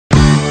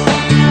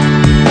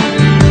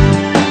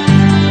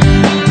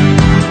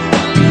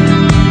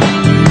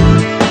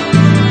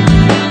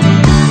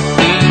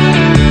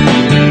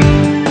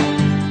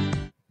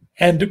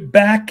And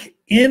back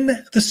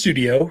in the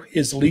studio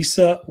is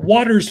Lisa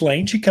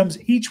Waterslane. She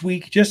comes each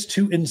week just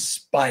to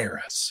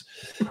inspire us,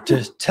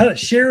 to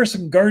share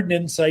some garden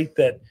insight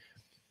that,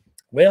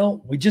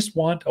 well, we just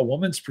want a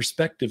woman's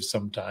perspective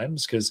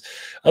sometimes, because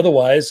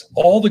otherwise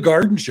all the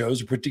garden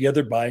shows are put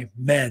together by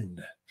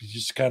men. It's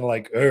just kind of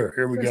like, oh,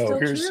 here we go.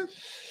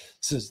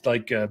 This is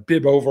like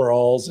bib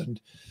overalls, and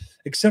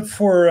except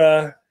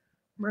for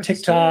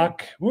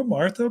TikTok. Well,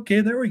 Martha, okay,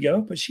 there we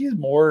go. But she's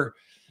more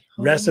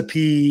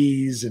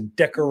recipes and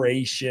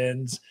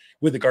decorations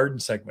with the garden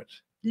segment.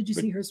 Did you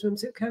see her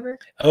swimsuit cover?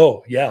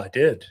 Oh, yeah, I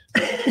did.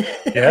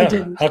 Yeah. I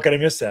didn't. How could I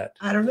miss that?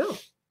 I don't know.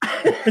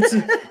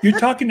 You're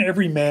talking to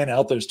every man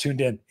out there's tuned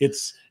in.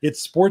 It's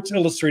Sports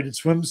Illustrated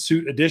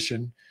swimsuit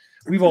edition.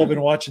 We've all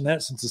been watching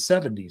that since the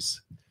 70s.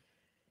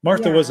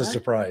 Martha was a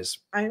surprise.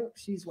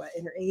 She's what,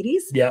 in her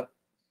 80s? Yep.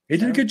 They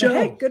did a good job.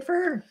 Hey, good for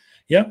her.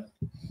 Yep.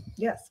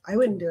 Yes, I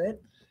wouldn't do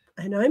it.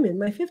 And I'm in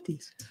my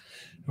 50s.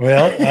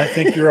 Well, I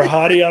think you're a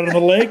hottie out on the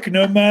lake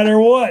no matter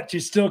what. You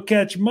still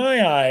catch my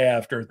eye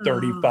after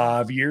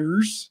 35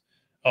 years.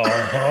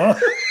 Uh-huh.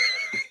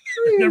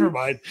 Never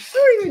mind. I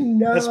don't even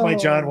know. That's my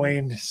John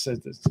Wayne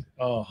said this.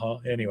 Uh-huh.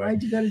 Anyway.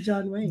 Why'd you go to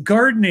John Wayne?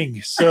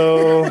 Gardening.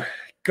 So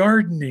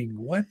gardening.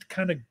 What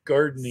kind of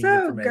gardening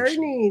information?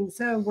 Gardening.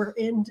 So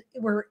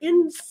we're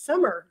in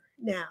summer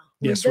now.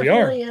 Yes, we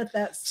are. At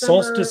that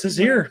summer, solstice is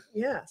here.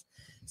 Yes.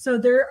 So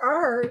there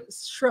are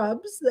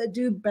shrubs that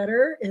do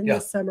better in the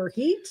summer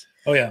heat.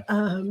 Oh, yeah.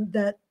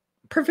 That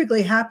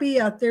perfectly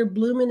happy out there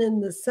blooming in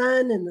the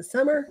sun in the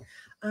summer.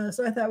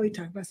 So I thought we'd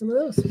talk about some of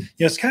those.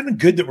 Yeah, it's kind of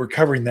good that we're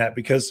covering that,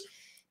 because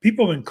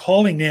people have been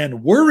calling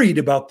in worried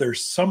about their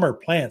summer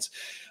plants.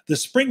 The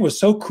spring was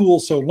so cool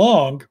so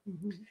long.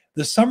 Mm-hmm.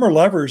 The summer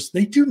lovers,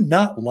 they do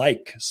not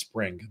like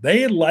spring.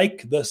 They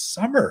like the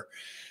summer.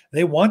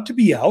 They want to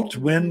be out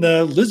when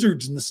the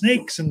lizards and the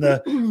snakes and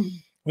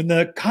when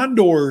the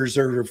condors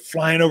are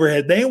flying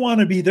overhead. They want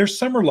to be their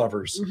summer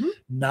lovers,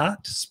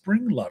 not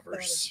spring lovers.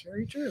 That is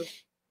very true.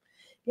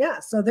 Yeah,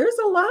 so there's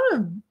a lot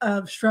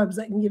of shrubs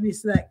that can give you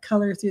that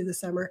color through the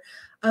summer.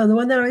 The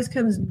one that always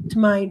comes to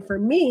mind for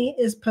me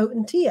is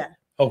Potentia.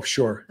 Oh,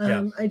 sure.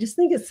 Yeah. I just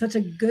think it's such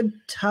a good,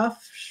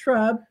 tough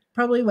shrub.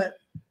 Probably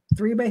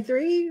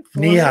 3x3?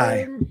 Knee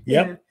high.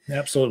 Yep,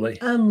 absolutely.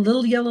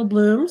 Little yellow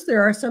blooms.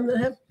 There are some that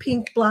have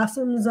pink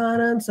blossoms on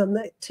them, some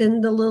that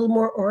tend a little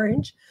more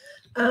orange.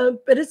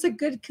 But it's a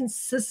good,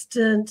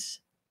 consistent,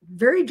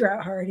 very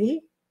drought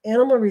hardy,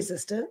 animal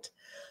resistant.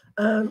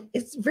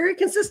 It's very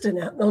consistent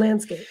out in the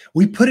landscape.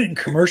 We put it in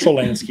commercial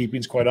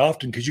landscapings quite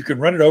often because you can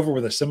run it over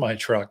with a semi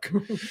truck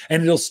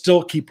and it'll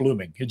still keep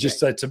blooming. It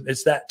just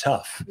it's that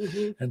tough.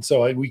 Mm-hmm. And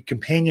so we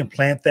companion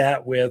plant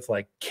that with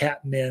like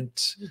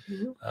catmint,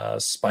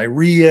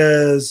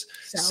 spireas,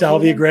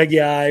 salvia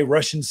gregii,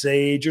 Russian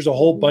sage. There's a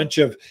whole bunch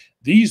of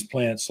these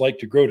plants like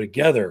to grow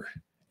together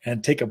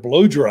and take a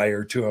blow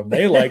dryer to them.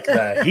 They like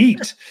the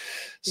heat.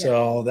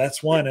 So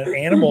that's one. And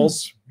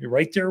animals, you're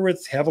right there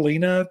with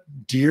javelina,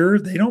 deer.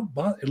 They don't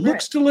bother. It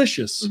looks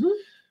delicious,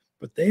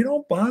 but they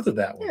don't bother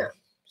that one. Yeah.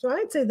 So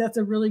I'd say that's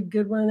a really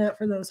good one out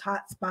for those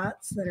hot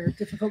spots that are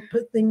difficult to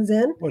put things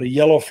in. What, a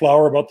yellow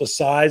flower about the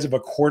size of a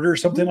quarter,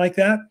 something like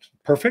that?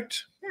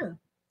 Perfect. Yeah.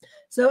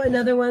 So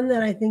another one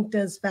that I think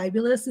does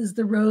fabulous is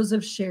the Rose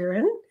of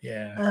Sharon.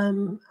 Yeah.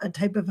 A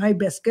type of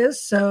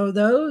hibiscus. So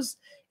those,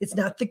 it's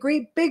not the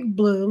great big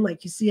bloom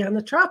like you see on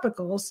the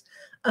tropicals,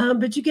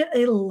 but you get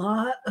a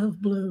lot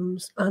of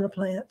blooms on a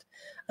plant.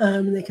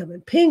 They come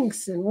in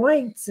pinks and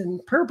whites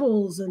and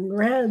purples and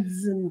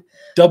reds and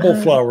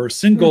double flower,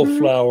 single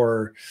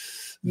flower,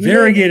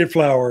 variegated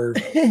flower.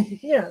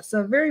 Yeah,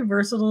 so very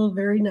versatile,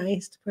 very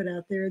nice to put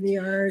out there in the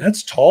yard.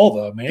 That's tall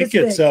though, man. It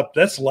gets big. up.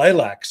 That's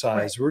lilac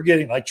size. We're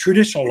getting like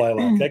traditional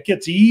lilac. That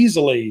gets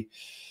easily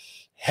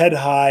head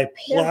high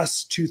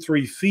plus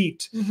 2-3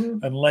 feet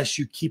unless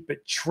you keep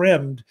it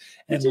trimmed.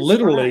 And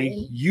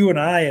literally, you and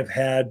I have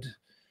had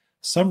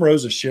some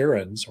Rose of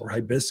Sharon's or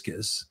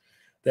hibiscus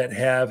that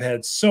have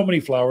had so many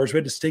flowers, we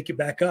had to stake it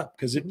back up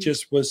because it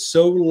just was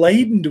so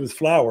laden with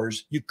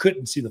flowers, you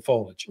couldn't see the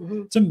foliage.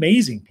 It's an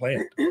amazing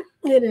plant.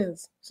 It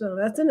is. So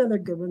that's another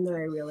good one that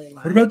I really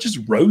like. What about just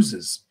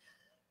roses?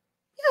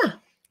 Yeah.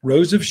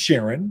 Rose of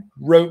Sharon.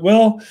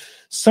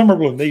 Summer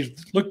bloom. They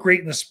look great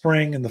in the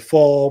spring and the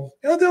fall.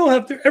 They'll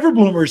have their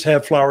everbloomers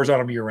have flowers on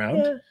them year round.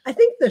 Yeah. I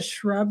think the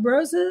shrub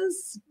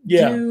roses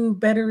do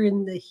better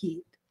in the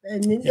heat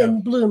and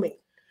in blooming.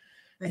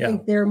 I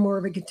think they're more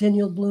of a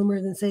continual bloomer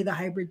than, say, the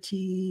hybrid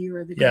tea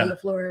or the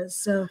grandifloras.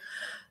 So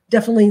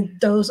definitely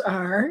those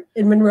are.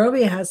 And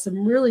Monrovia has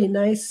some really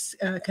nice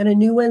kind of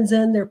new ones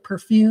in their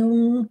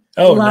perfume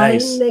line,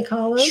 nice. They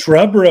call them.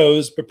 Shrub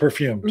rose, but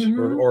perfumed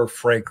or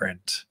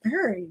fragrant.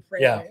 Very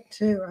fragrant,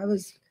 too. I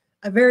was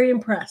very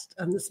impressed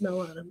on the smell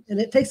on them. And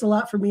it takes a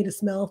lot for me to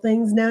smell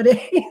things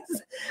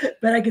nowadays,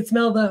 but I could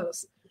smell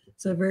those.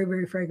 So very,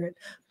 very fragrant.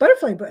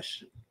 Butterfly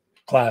bush.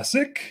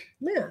 Classic.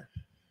 Yeah.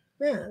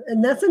 Yeah,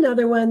 and that's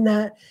another one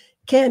that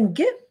can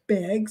get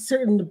big.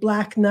 Certain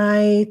Black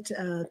Knight,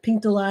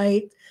 Pink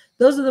Delight,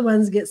 those are the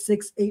ones that get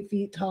 6-8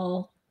 feet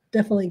tall.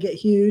 definitely get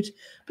huge.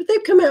 But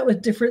they've come out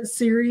with different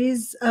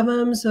series of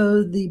them.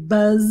 So the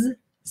Buzz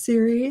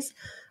series,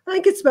 I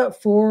think it's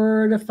about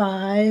 4 to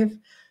 5,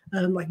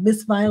 like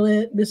Miss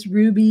Violet, Miss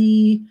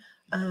Ruby,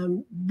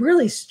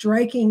 really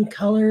striking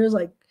colors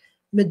like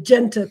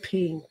magenta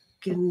pink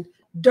and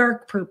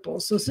dark purple.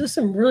 So there's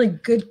some really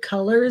good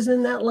colors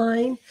in that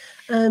line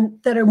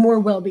that are more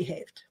well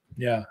behaved.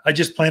 Yeah, I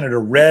just planted a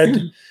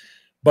red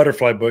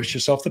butterfly bush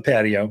just off the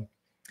patio.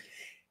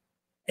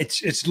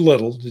 It's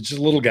little. It's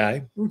a little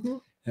guy,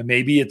 and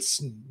maybe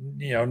it's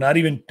not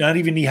even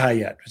knee high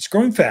yet. It's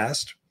growing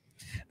fast.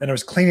 And I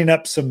was cleaning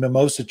up some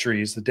mimosa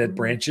trees, the dead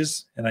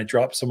branches, and I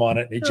dropped some on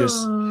it. And it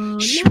just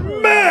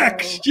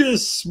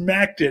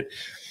smacked it.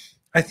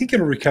 I think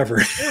it'll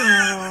recover.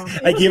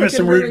 I gave it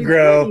some root and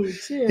grow.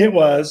 It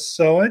was.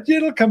 So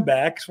it'll come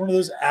back. It's one of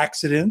those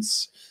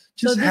accidents.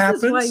 Just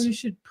happens. Is why you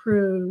should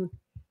prune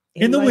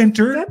in the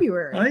winter.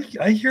 February.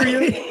 I hear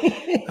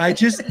you. I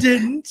just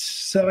didn't.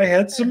 So I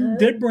had some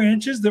dead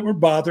branches that were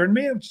bothering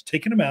me. I was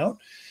taking them out.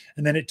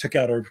 And then it took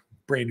out our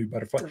brand new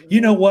butterfly. You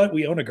know what?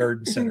 We own a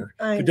garden center.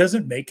 If it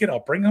doesn't make it, I'll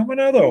bring home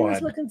another one. I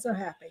was looking so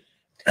happy.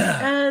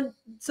 And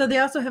so they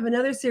also have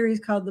another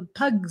series called the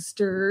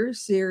Pugster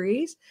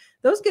series.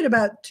 Those get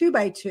about 2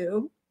 by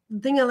 2. The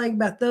thing I like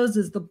about those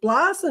is the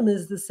blossom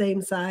is the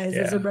same size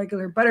as a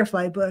regular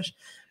butterfly bush,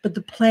 but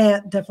the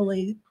plant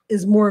definitely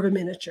is more of a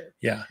miniature.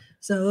 Yeah.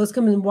 So those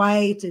come in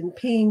white and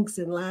pinks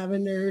and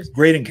lavenders.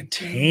 Great in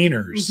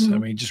containers. I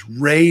mean, just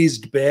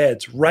raised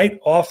beds right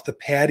off the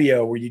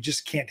patio where you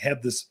just can't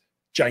have this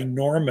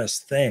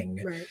ginormous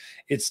thing. Right.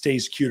 It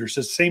stays cuter.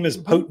 So same as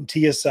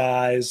Potentia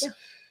size.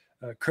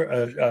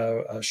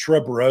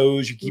 Shrub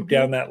rose, you keep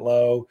down that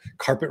low.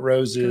 Carpet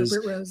roses,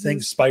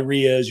 things,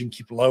 spireas, you can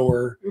keep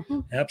lower.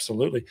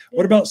 Absolutely.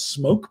 What about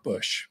smoke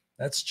bush?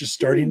 That's just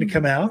starting to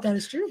come out. That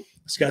is true.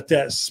 It's got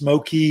that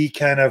smoky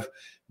kind of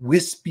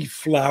wispy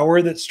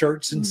flower that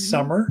starts in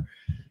summer,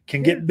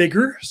 can get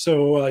bigger.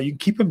 So you can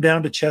keep them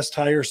down to chest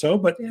high or so,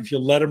 but if you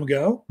let them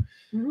go,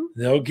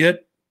 they'll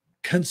get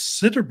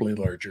considerably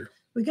larger.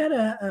 We got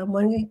a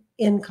one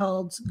in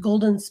called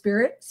Golden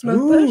Spirit smoke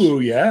bush.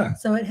 Ooh, yeah.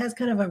 So it has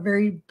kind of a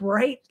very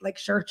bright, like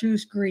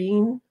chartreuse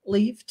green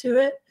leaf to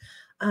it.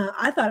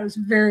 I thought it was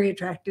very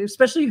attractive,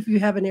 especially if you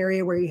have an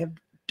area where you have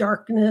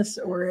darkness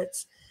or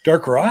it's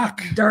dark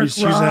rock.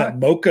 Using that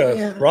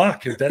mocha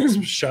rock. If that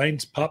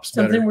pops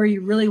better. Something where you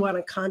really want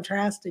to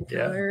contrast in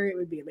color, it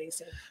would be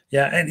amazing.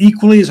 Yeah, and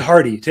equally as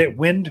hardy.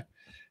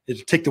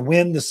 It'll take the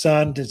wind, the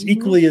sun. It's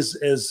equally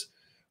as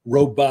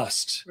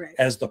robust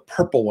as the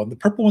purple one. The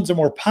purple ones are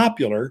more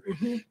popular,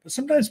 but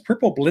sometimes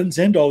purple blends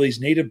into all these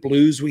native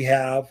blues we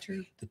have.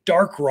 True. The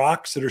dark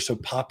rocks that are so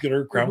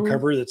popular, ground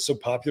cover that's so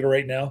popular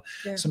right now.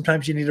 Yeah.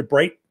 Sometimes you need a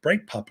bright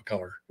pop of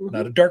color,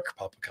 not a dark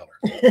pop of color.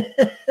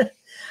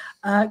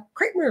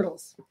 Crepe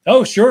myrtles.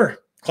 Oh, sure.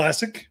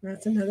 Classic.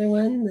 That's another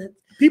one that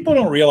people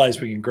don't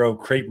realize we can grow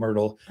crepe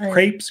myrtle.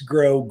 Crepes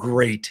grow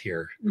great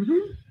here.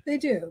 They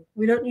do.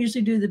 We don't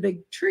usually do the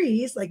big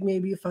trees like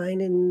maybe you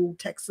find in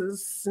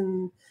Texas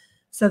and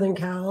Southern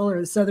Cal or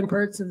the southern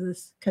parts of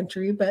this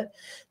country, but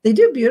they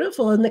do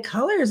beautiful. And the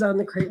colors on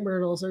the crepe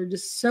myrtles are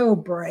just so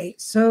bright,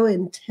 so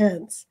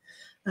intense.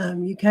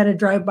 You kind of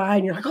drive by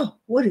and you're like, oh,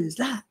 what is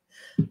that?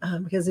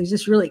 Because they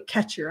just really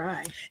catch your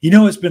eye.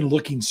 It's been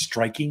looking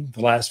striking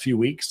the last few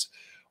weeks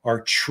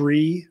are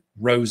tree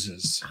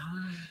roses.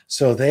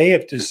 So they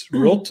have this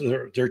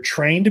they're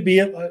trained to be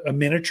a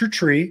miniature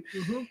tree,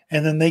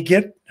 and then they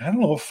get,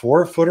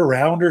 4 foot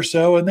around or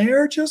so, and they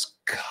are just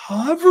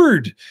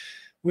covered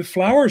with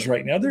flowers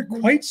right now. They're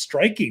quite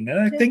striking. And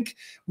I think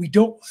we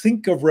don't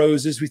think of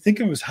roses. We think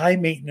of them as high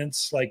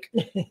maintenance, like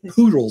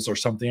poodles or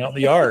something out in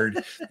the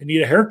yard. They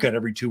need a haircut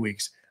every 2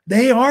 weeks.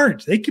 They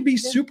aren't. They can be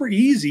super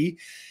easy,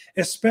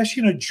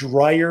 especially in a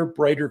drier,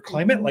 brighter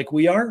climate like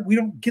we are. We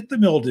don't get the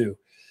mildew.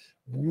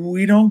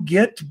 We don't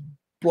get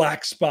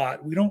black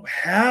spot. We don't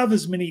have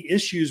as many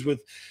issues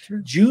with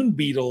June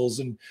beetles,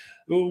 and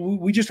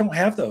we just don't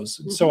have those.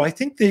 And so I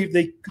think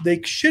they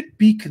should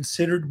be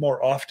considered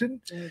more often,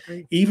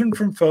 even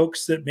from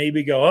folks that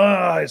maybe go,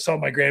 I saw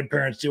my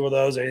grandparents deal with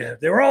those.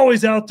 They were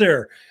always out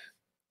there.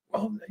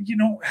 Well, you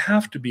don't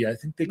have to be. I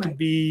think they can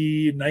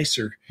be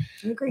nicer.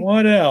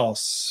 What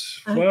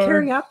else?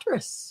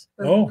 Caryopteris.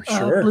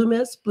 Sure. Blue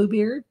mist,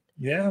 bluebeard.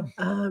 Yeah.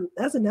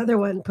 That's another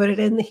one. Put it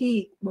in the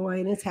heat, boy,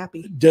 and it's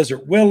happy.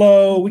 Desert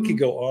willow. We could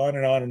go on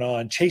and on and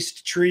on.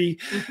 Chased tree.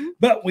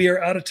 But we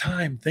are out of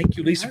time. Thank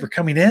you, Lisa, for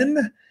coming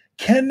in.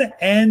 Ken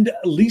and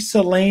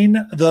Lisa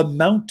Lane, the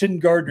Mountain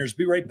Gardeners.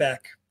 Be right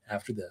back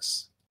after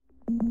this.